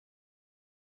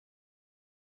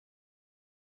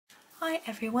Hi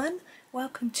everyone,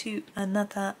 welcome to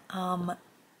another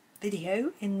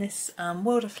video in this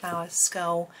World of Flowers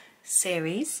skull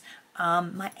series.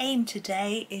 My aim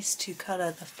today is to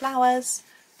colour the flowers,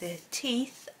 the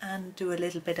teeth, and do a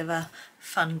little bit of a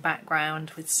fun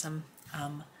background with some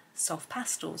soft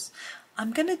pastels.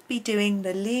 I'm going to be doing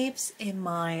the leaves in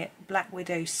my Black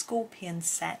Widow Scorpion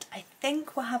set. I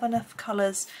think we'll have enough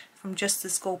colours from just the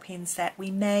Scorpion set. We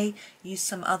may use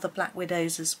some other Black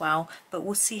Widows as well, but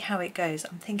we'll see how it goes.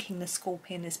 I'm thinking the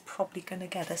Scorpion is probably going to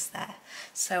get us there.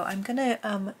 So I'm going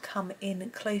to come in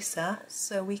closer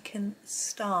so we can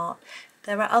start.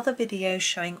 There are other videos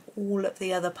showing all of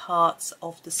the other parts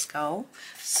of the skull,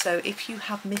 so if you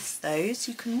have missed those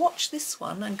you can watch this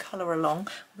one and colour along,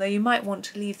 although you might want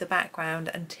to leave the background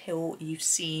until you've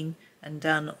seen and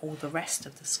done all the rest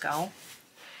of the skull.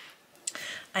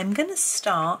 I'm going to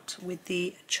start with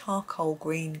the charcoal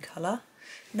green colour.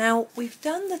 Now we've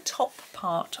done the top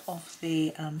part of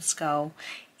the skull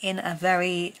in a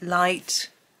very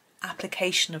light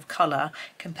application of colour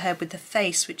compared with the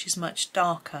face, which is much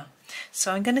darker.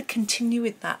 So I'm going to continue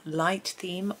with that light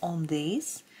theme on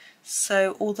these.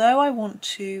 So although I want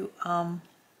to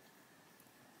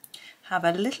have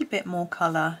a little bit more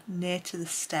colour near to the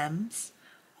stems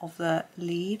of the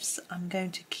leaves, I'm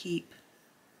going to keep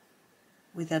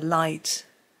with a light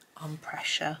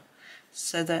pressure,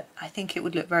 so that I think it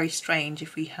would look very strange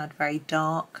if we had very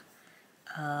dark,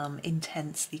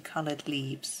 intensely coloured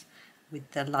leaves with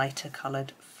the lighter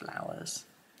coloured flowers.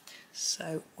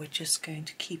 So we're just going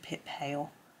to keep it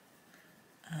pale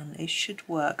and it should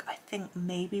work. I think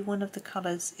maybe one of the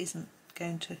colours isn't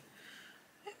going to,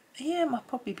 yeah, it might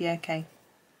probably be okay.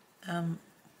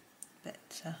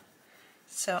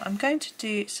 So I'm going to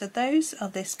do, so those are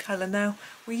this colour. Now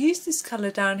we use this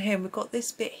colour down here and we've got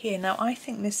this bit here. Now I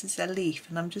think this is a leaf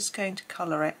and I'm just going to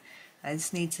colour it.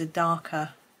 This needs a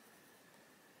darker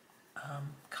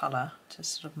colour to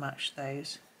sort of match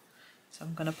those. So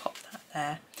I'm going to pop that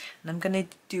there, and I'm going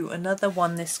to do another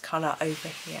one this colour over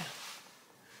here.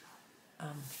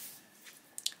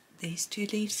 These two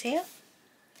leaves here.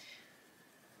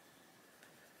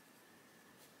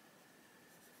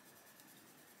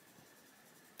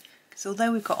 Because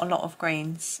although we've got a lot of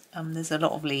greens, there's a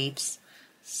lot of leaves,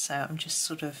 so I'm just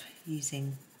sort of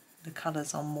using the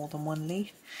colours on more than one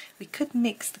leaf. We could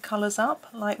mix the colours up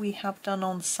like we have done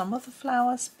on some of the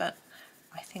flowers, but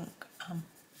I think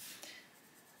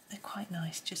they're quite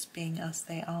nice just being as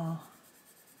they are.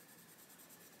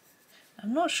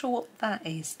 I'm not sure what that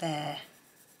is there.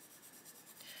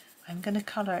 I'm going to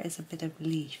colour it as a bit of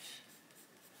leaf.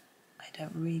 I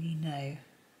don't really know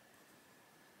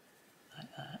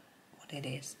like that what it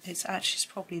is. It's actually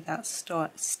probably that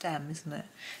stem, isn't it?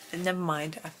 But never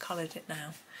mind, I've coloured it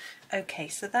now. Okay,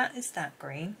 so that is that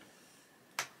green.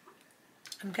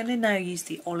 I'm going to now use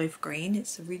the olive green.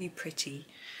 It's a really pretty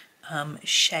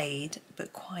shade,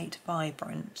 but quite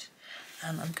vibrant.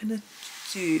 And I'm going to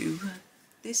do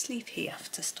this leaf here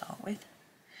to start with.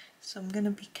 So I'm going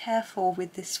to be careful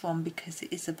with this one because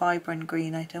it is a vibrant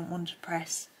green. I don't want to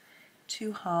press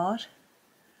too hard.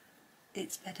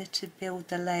 It's better to build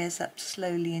the layers up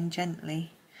slowly and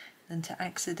gently than to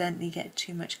accidentally get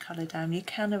too much colour down. You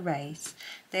can erase.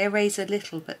 They erase a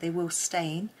little, but they will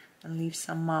stain and leave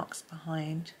some marks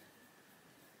behind.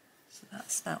 So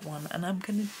that's that one, and I'm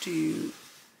going to do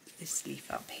this leaf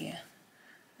up here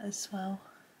as well.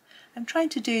 I'm trying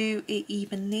to do it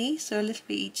evenly, so a little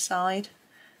bit each side.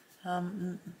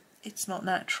 It's not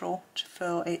natural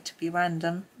for it to be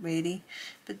random, really,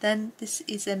 but then this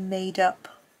is a made up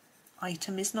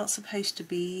item. It's not supposed to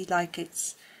be like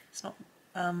it's not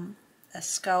a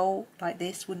skull like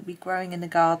this wouldn't be growing in a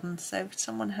garden, so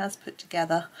someone has put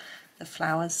together the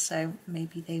flowers, so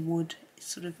maybe they would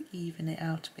sort of even it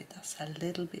out a bit. That's a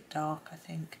little bit dark, I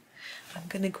think. I'm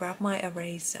going to grab my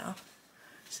eraser.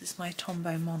 This is my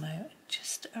Tombow Mono, and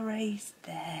just erase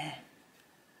there.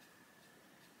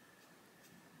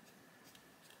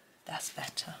 That's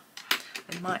better.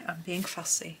 I'm being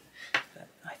fussy, but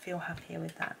I feel happier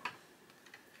with that.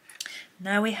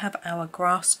 Now we have our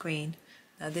grass green.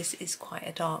 Now this is quite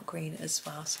a dark green as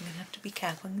well, so I'm going to have to be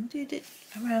careful. I'm going to do it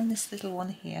around this little one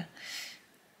here.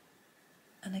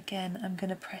 And again, I'm going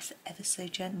to press ever so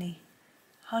gently.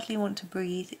 Hardly want to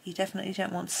breathe. You definitely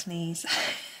don't want to sneeze.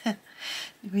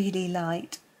 Really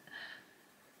light.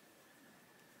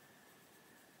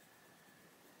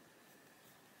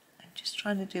 I'm just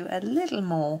trying to do a little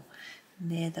more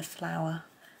near the flower,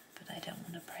 but I don't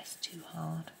want to press too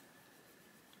hard.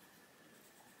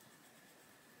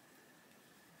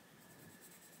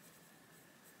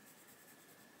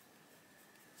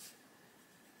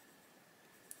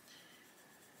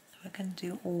 I can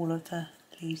do all of the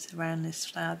leaves around this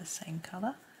flower the same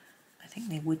colour? I think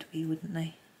they would be, wouldn't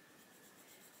they?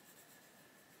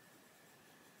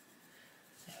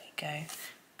 There we go.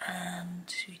 And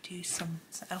should we do some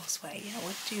elsewhere? Yeah,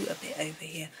 we'll do a bit over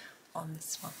here on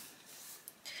this one.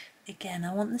 Again,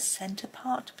 I want the centre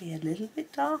part to be a little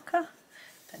bit darker,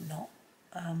 but not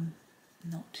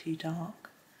too dark.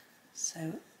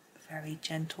 So very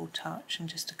gentle touch and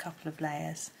just a couple of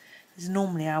layers. Because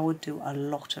normally I would do a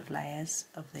lot of layers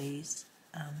of these.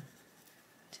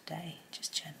 Today,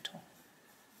 just gentle.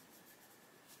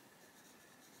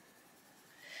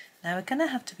 Now we're going to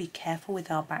have to be careful with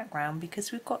our background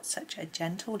because we've got such a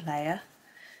gentle layer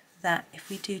that if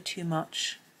we do too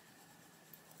much,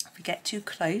 if we get too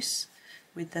close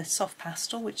with the soft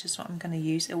pastel, which is what I'm going to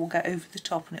use, it will go over the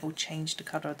top and it will change the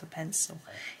colour of the pencil.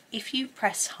 If you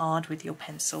press hard with your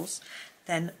pencils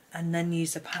and then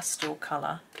use a pastel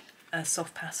colour, a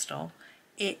soft pastel,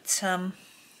 it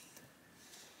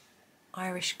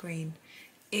Irish green,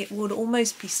 it would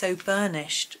almost be so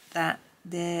burnished that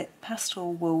the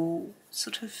pastel will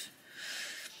sort of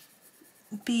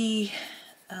be,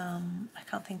 I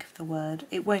can't think of the word,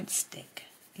 it won't stick,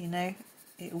 you know,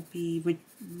 it will be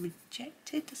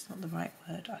rejected, that's not the right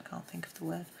word, I can't think of the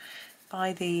word,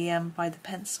 by the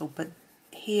pencil. But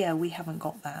here we haven't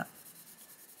got that,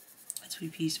 as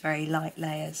we've used very light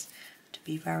layers to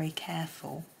be very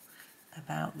careful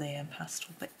about the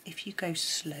pastel. But if you go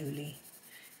slowly,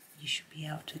 you should be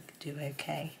able to do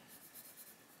okay.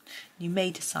 You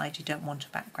may decide you don't want a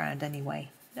background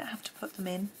anyway. You don't have to put them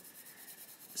in.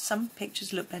 Some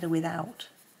pictures look better without,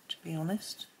 to be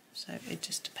honest. So it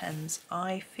just depends.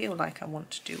 I feel like I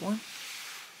want to do one.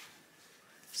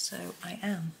 So I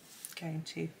am going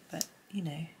to, but you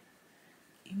know,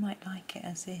 you might like it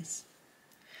as is.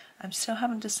 I still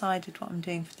haven't decided what I'm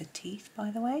doing for the teeth, by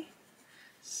the way.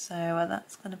 So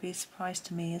that's going to be a surprise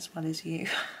to me as well as you.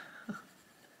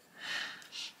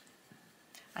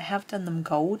 I have done them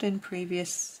gold in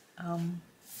previous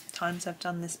times I've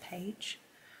done this page,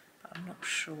 but I'm not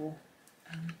sure.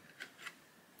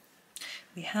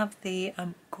 We have the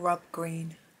grub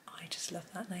green. I just love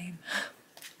that name.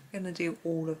 I'm going to do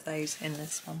all of those in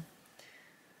this one.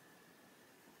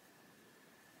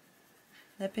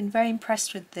 I've been very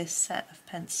impressed with this set of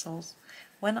pencils.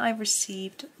 When I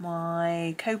received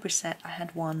my Cobra set, I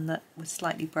had one that was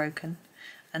slightly broken,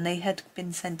 and they had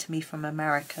been sent to me from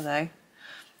America though.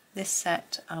 This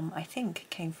set I think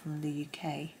came from the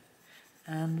UK,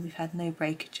 and we've had no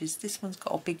breakages. This one's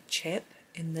got a big chip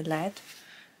in the lead,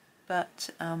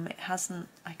 but it hasn't,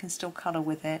 I can still colour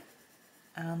with it,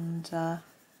 and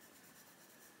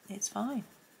it's fine.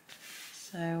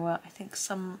 So I think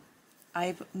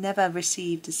I've never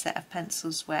received a set of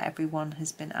pencils where everyone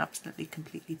has been absolutely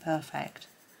completely perfect.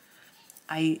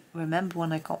 I remember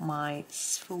when I got my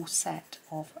full set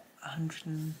of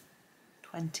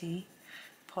 120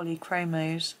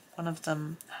 polychromos, one of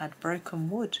them had broken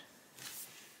wood.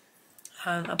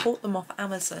 I bought them off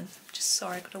Amazon. Just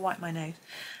sorry, I've got to wipe my nose.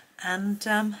 And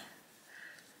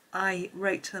I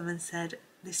wrote to them and said,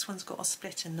 this one's got a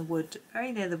split in the wood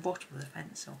very near the bottom of the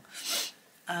pencil.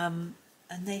 And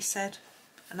they said,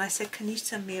 and I said, can you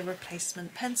send me a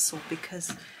replacement pencil,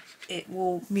 because it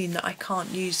will mean that I can't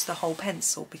use the whole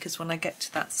pencil, because when I get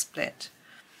to that split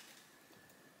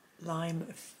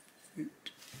lime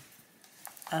fruit,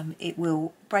 it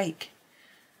will break.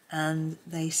 And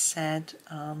they said,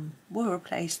 we'll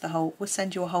replace the whole, we'll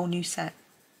send you a whole new set.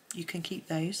 You can keep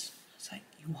those. I was like,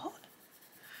 you what?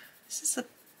 This is the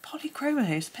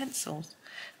polychromos pencils.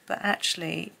 But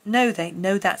actually, no,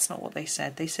 that's not what they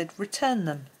said. They said, return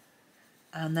them,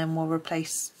 and then we'll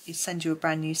send you a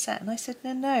brand new set. And I said,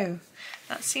 no,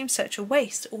 that seems such a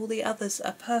waste. All the others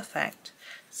are perfect.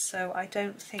 So I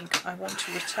don't think I want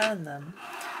to return them.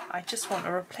 I just want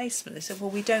a replacement. They said,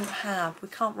 well, we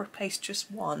can't replace just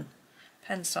one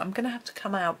pencil. I'm going to have to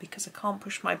come out because I can't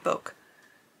push my book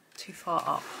too far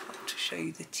up to show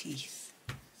you the teeth.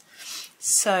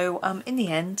 So in the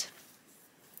end,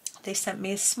 they sent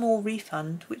me a small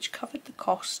refund which covered the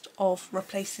cost of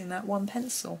replacing that one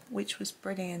pencil, which was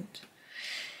brilliant.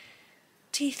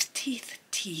 Teeth, teeth,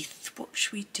 teeth. What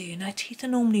should we do? Now, teeth are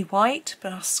normally white,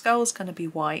 but our skull's going to be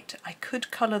white. I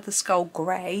could colour the skull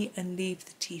grey and leave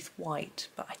the teeth white,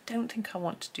 but I don't think I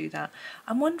want to do that.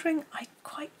 I'm wondering, I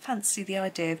quite fancy the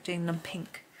idea of doing them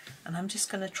pink, and I'm just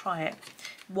going to try it.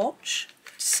 Watch,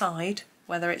 decide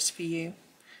whether it's for you.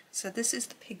 So this is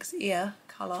the pig's ear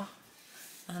colour,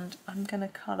 and I'm going to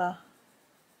colour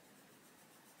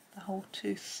the whole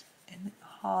tooth in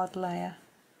a hard layer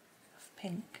of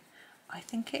pink. I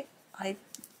think I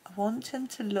want him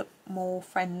to look more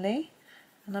friendly,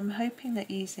 and I'm hoping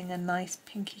that using a nice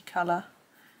pinky colour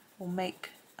will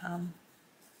make our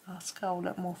skull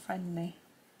look more friendly.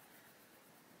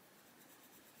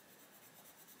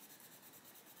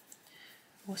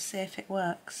 We'll see if it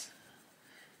works,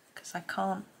 because I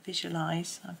can't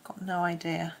visualise, I've got no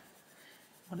idea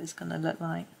what it's going to look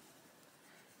like,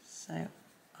 so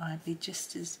I'd be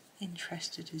just as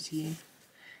interested as you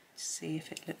to see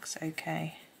if it looks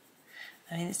okay.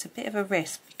 I mean, it's a bit of a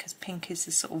risk because pink is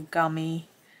a sort of gummy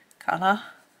colour,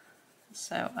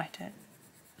 so I don't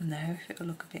know if it'll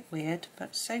look a bit weird,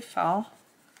 but so far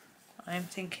I'm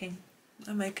thinking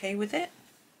I'm okay with it.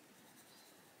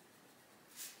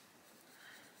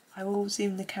 I will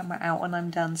zoom the camera out when I'm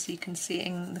done so you can see it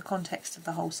in the context of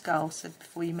the whole skull, so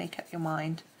before you make up your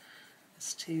mind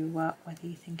as to whether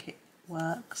you think it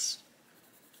works.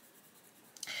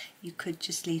 You could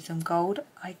just leave them gold,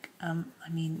 I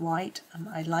mean white.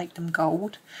 I like them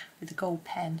gold with a gold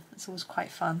pen, it's always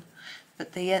quite fun,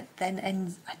 but they then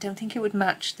end, I don't think it would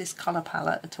match this colour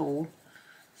palette at all,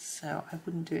 so I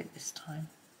wouldn't do it this time.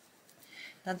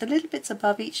 Now the little bits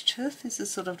above each tooth is a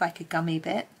sort of like a gummy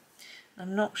bit.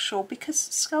 I'm not sure, because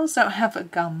skulls don't have a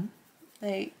gum,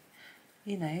 they,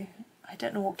 you know, I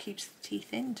don't know what keeps the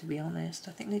teeth in, to be honest.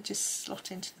 I think they just slot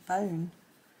into the bone.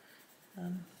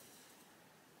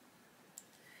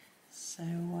 So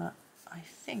I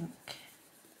think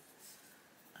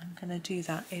I'm going to do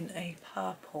that in a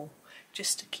purple,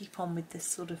 just to keep on with this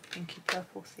sort of pinky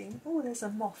purple theme. Oh, there's a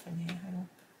moth in here, hang on.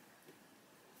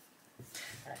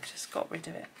 I just got rid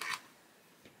of it.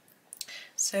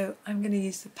 So I'm going to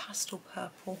use the pastel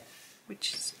purple,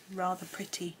 which is rather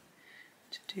pretty,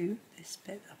 to do this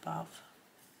bit above.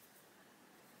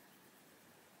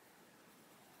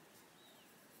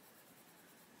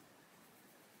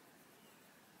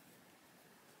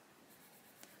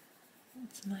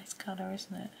 It's a nice colour,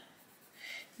 isn't it?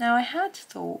 Now I had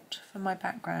thought for my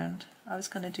background I was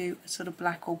going to do a sort of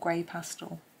black or grey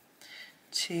pastel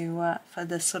to for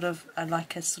the sort of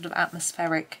like a sort of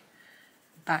atmospheric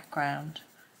background,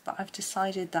 but I've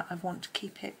decided that I want to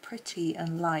keep it pretty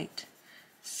and light,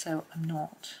 so I'm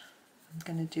not. I'm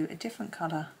going to do a different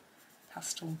colour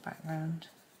pastel background,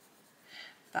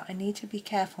 but I need to be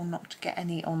careful not to get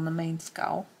any on the main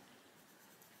skull.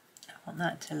 I want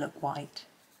that to look white.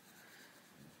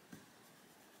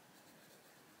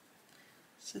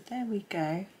 So there we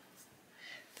go,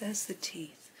 there's the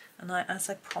teeth, and as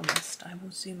I promised I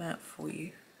will zoom out for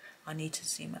you. I need to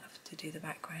zoom out to do the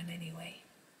background anyway,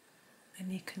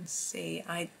 and you can see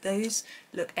those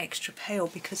look extra pale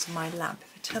because of my lamp.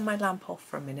 If I turn my lamp off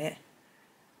for a minute,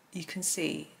 you can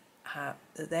see that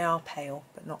they are pale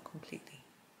but not completely.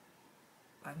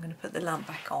 I'm going to put the lamp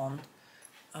back on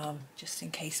just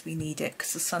in case we need it,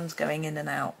 because the sun's going in and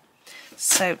out.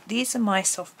 So these are my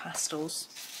soft pastels.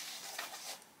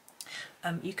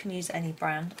 You can use any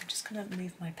brand. I'm just going to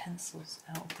move my pencils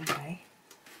out of the way.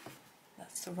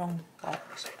 That's the wrong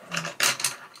box.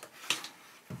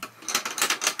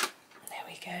 There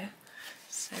we go.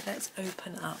 So let's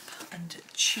open up and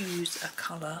choose a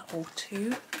colour or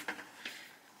two.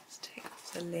 Let's take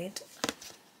off the lid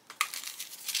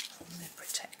and the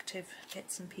protective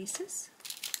bits and pieces.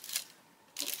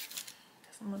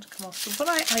 Doesn't want to come off. So what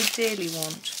I ideally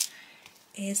want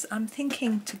is, I'm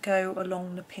thinking to go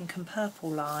along the pink and purple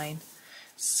line,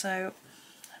 so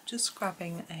I'm just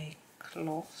grabbing a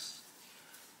cloth.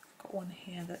 I've got one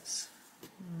here that's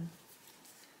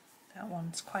that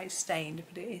one's quite stained,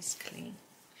 but it is clean.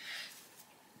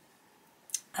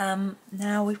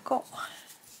 Now we've got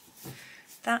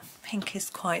that pink is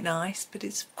quite nice, but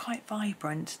it's quite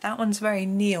vibrant. That one's very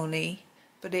neon-y,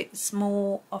 but it's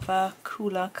more of a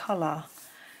cooler colour.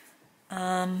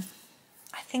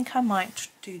 I think I might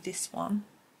do this one,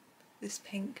 this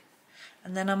pink,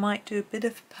 and then I might do a bit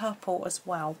of purple as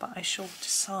well, but I shall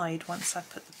decide once I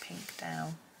put the pink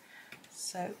down.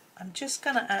 So I'm just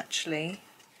going to actually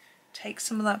take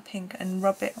some of that pink and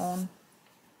rub it on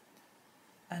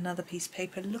another piece of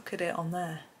paper. Look at it on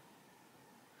there.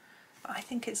 But I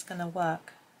think it's going to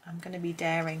work. I'm going to be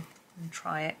daring and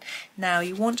try it. Now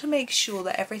you want to make sure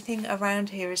that everything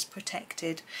around here is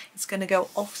protected. It's going to go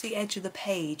off the edge of the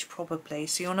page probably,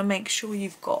 so you want to make sure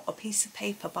you've got a piece of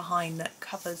paper behind that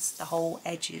covers the whole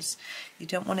edges. You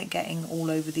don't want it getting all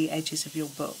over the edges of your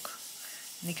book.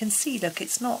 And you can see, look,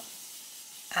 it's not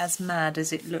as mad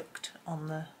as it looked on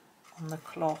the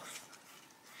cloth.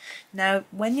 Now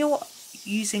when you're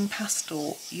using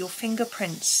pastel, your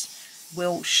fingerprints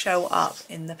will show up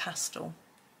in the pastel.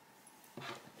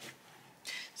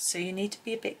 So you need to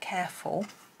be a bit careful.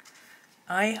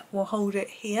 I will hold it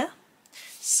here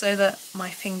so that my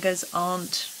fingers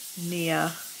aren't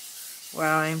near where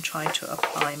I am trying to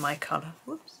apply my colour.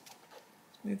 Whoops,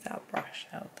 move that brush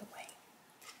out of the way.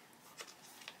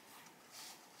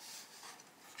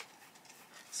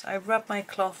 So I rub my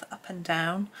cloth up and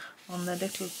down on the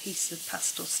little piece of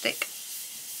pastel stick.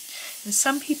 And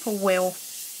some people will,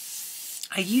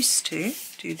 I used to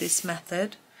do this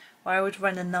method where I would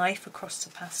run a knife across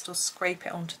the pastel, scrape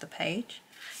it onto the page.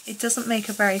 It doesn't make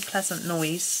a very pleasant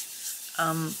noise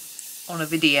on a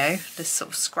video, this sort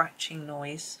of scratching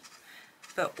noise,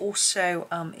 but also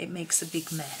it makes a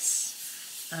big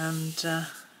mess. And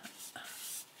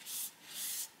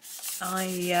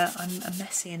I'm a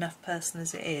messy enough person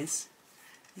as it is.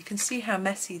 You can see how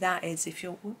messy that is if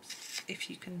you're, whoops, if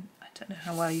you can, I don't know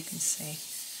how well you can see.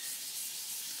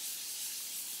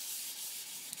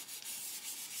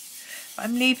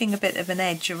 I'm leaving a bit of an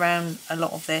edge around a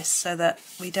lot of this so that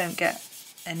we don't get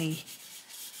any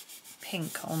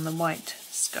pink on the white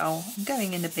skull. I'm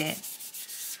going in a bit,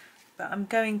 but I'm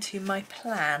going to, my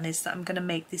plan is that I'm going to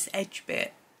make this edge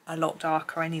bit a lot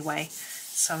darker anyway,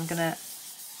 so I'm going to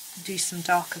do some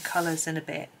darker colours in a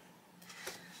bit.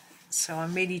 So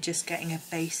I'm really just getting a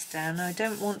base down. I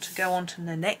don't want to go on to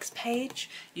the next page.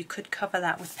 You could cover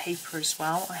that with paper as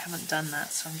well. I haven't done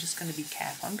that, so I'm just going to be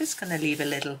careful. I'm just going to leave a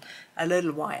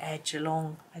little white edge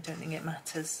along. I don't think it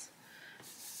matters.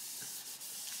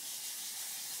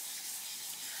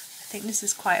 I think this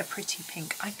is quite a pretty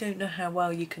pink. I don't know how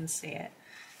well you can see it.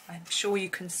 I'm sure you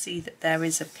can see that there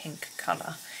is a pink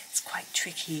colour. It's quite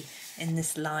tricky in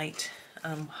this light.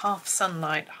 Half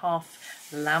sunlight,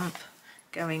 half lamp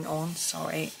going on,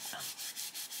 sorry.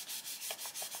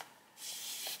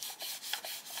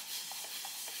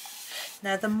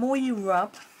 Now the more you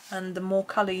rub and the more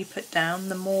colour you put down,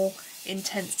 the more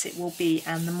intense it will be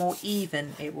and the more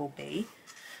even it will be.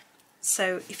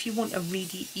 So if you want a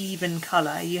really even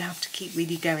colour, you have to keep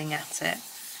really going at it.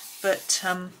 But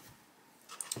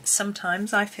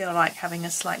sometimes I feel like having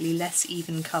a slightly less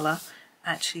even colour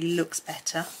actually looks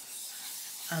better.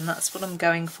 And that's what I'm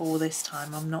going for this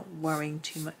time. I'm not worrying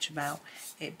too much about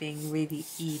it being really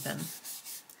even.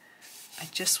 I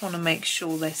just want to make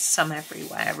sure there's some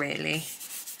everywhere really,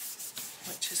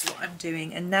 which is what I'm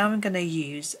doing. And now I'm going to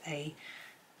use a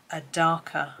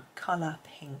darker colour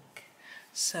pink.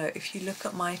 So if you look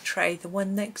at my tray, the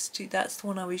one next to, that's the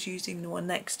one I was using, the one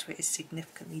next to it is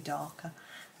significantly darker.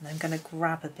 And I'm going to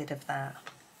grab a bit of that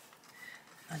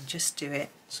and just do it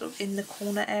sort of in the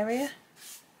corner area.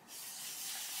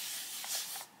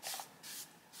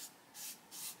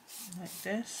 Like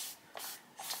this,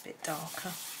 it's a bit darker.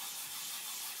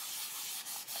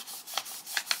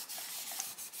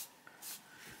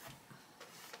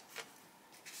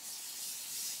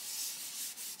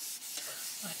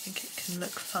 I think it can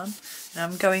look fun. Now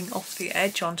I'm going off the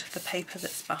edge onto the paper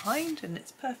that's behind, and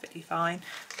it's perfectly fine.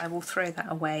 I will throw that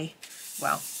away,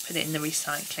 well, put it in the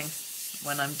recycling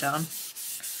when I'm done.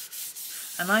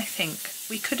 And I think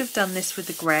we could have done this with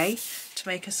the grey to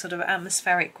make a sort of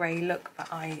atmospheric grey look, but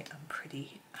I am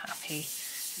pretty happy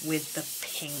with the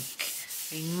pink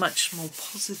being much more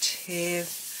positive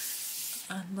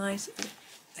and nice.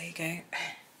 There you go.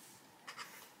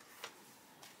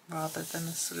 Rather than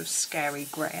a sort of scary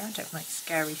grey. I don't like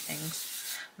scary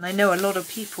things. And I know a lot of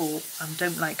people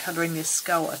don't like colouring this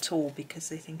skull at all because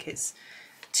they think it's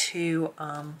too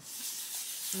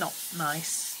not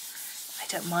nice. I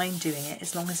don't mind doing it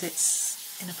as long as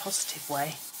it's in a positive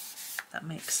way. That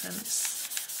makes sense.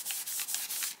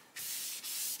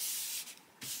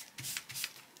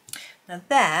 Now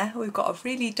there we've got a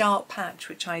really dark patch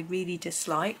which I really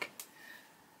dislike.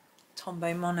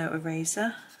 Tombow Mono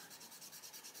Eraser.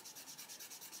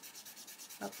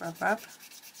 Rub, rub, rub.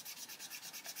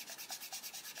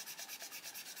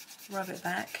 Rub it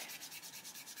back.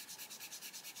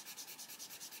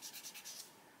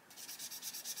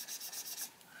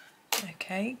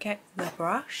 Okay, get the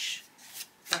brush.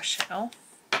 Brush it off,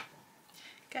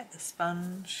 get the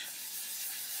sponge,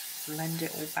 blend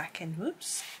it all back in.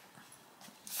 Whoops,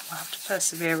 I'll have to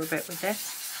persevere a bit with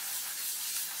this.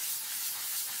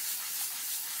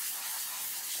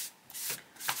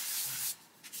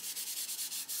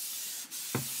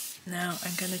 Now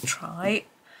I'm going to try,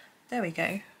 there we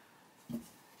go,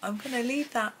 I'm going to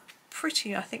leave that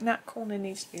pretty, I think that corner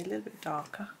needs to be a little bit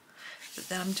darker, but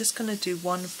then I'm just going to do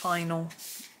one final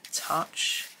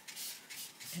touch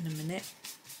in a minute.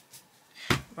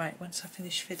 Right, once I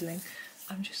finish fiddling,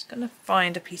 I'm just going to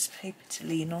find a piece of paper to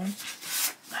lean on.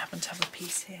 I happen to have a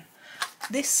piece here.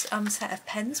 This set of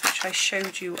pens, which I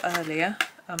showed you earlier,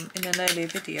 in an earlier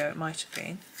video it might have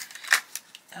been,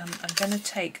 I'm going to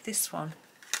take this one.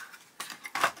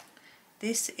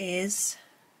 This is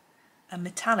a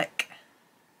metallic,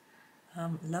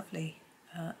 lovely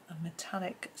a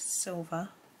metallic silver,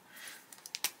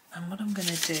 and what I'm going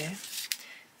to do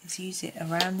is use it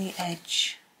around the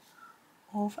edge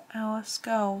of our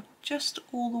skull, just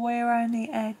all the way around the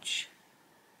edge.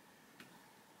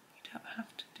 You don't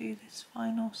have to do this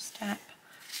final step.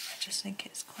 I just think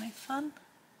it's quite fun.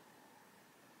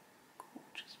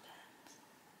 Gorgeous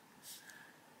pens.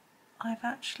 I've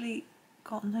actually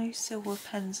got no silver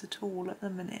pens at all at the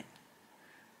minute.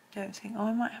 Don't think. Oh,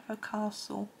 I might have a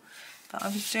castle, but I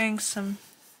was doing some.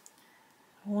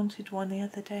 I wanted one the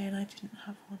other day and I didn't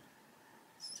have one,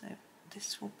 so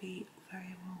this will be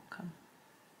very welcome.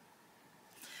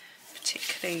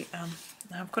 Particularly,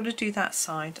 now I've got to do that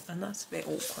side, and that's a bit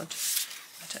awkward.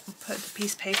 I don't put the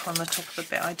piece of paper on the top of the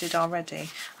bit I did already.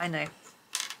 I know.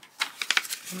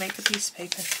 You make the piece of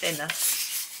paper thinner,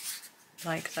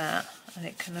 like that, and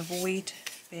it can avoid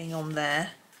being on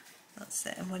there. That's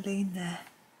it, and we'll lean there.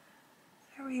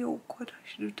 Very awkward. I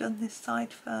should have done this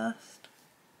side first.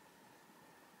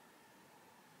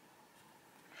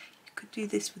 You could do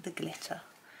this with the glitter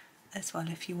as well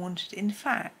if you wanted. In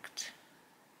fact,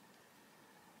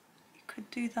 you could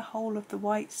do the whole of the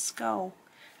white skull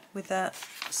with a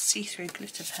see-through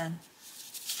glitter pen.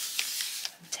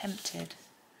 I'm tempted,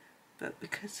 but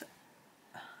because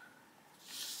I'm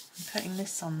putting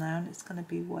this on now and it's going to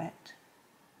be wet,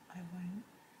 I won't.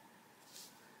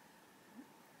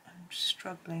 I'm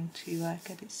struggling to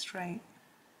get it straight.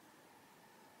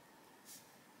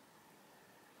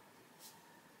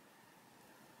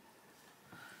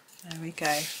 There we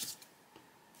go.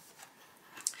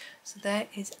 So there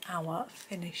is our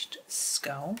finished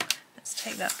skull. Let's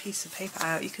take that piece of paper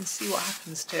out. You can see what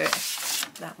happens to it.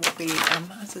 That will be,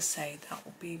 as I say, that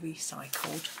will be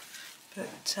recycled.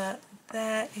 But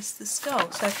there is the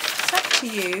skull. So it's up to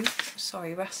you.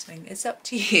 Sorry, rustling. It's up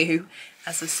to you,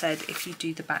 as I said, if you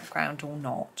do the background or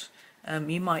not.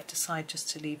 You might decide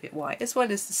just to leave it white, as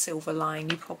well as the silver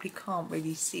line. You probably can't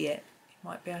really see it. You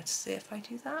might be able to see it if I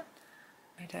do that.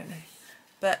 I don't know.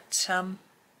 But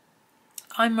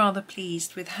I'm rather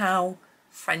pleased with how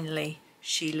friendly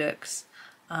she looks.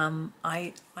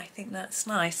 I think that's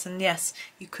nice, and yes,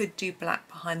 you could do black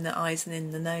behind the eyes and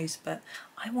in the nose, but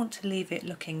I want to leave it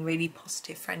looking really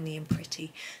positive, friendly and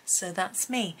pretty. So that's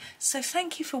me. So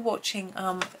thank you for watching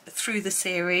through the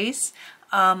series.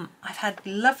 I've had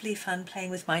lovely fun playing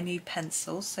with my new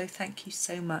pencils, so thank you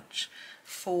so much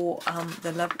for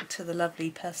the lovely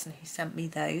person who sent me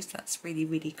those. That's really,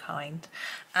 really kind.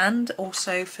 And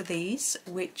also for these,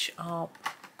 which are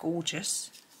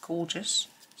gorgeous, gorgeous.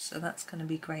 So that's going to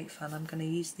be great fun. I'm going to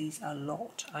use these a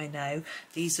lot, I know.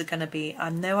 These are going to be,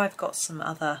 I know I've got some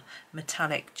other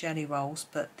metallic jelly rolls,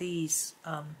 but these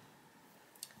are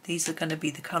going to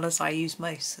be the colours I use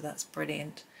most, so that's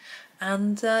brilliant.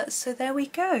 And so there we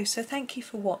go. So thank you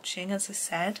for watching, as I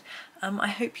said. I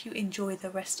hope you enjoy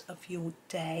the rest of your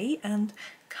day and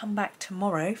come back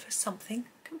tomorrow for something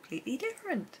completely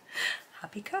different.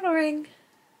 Happy colouring!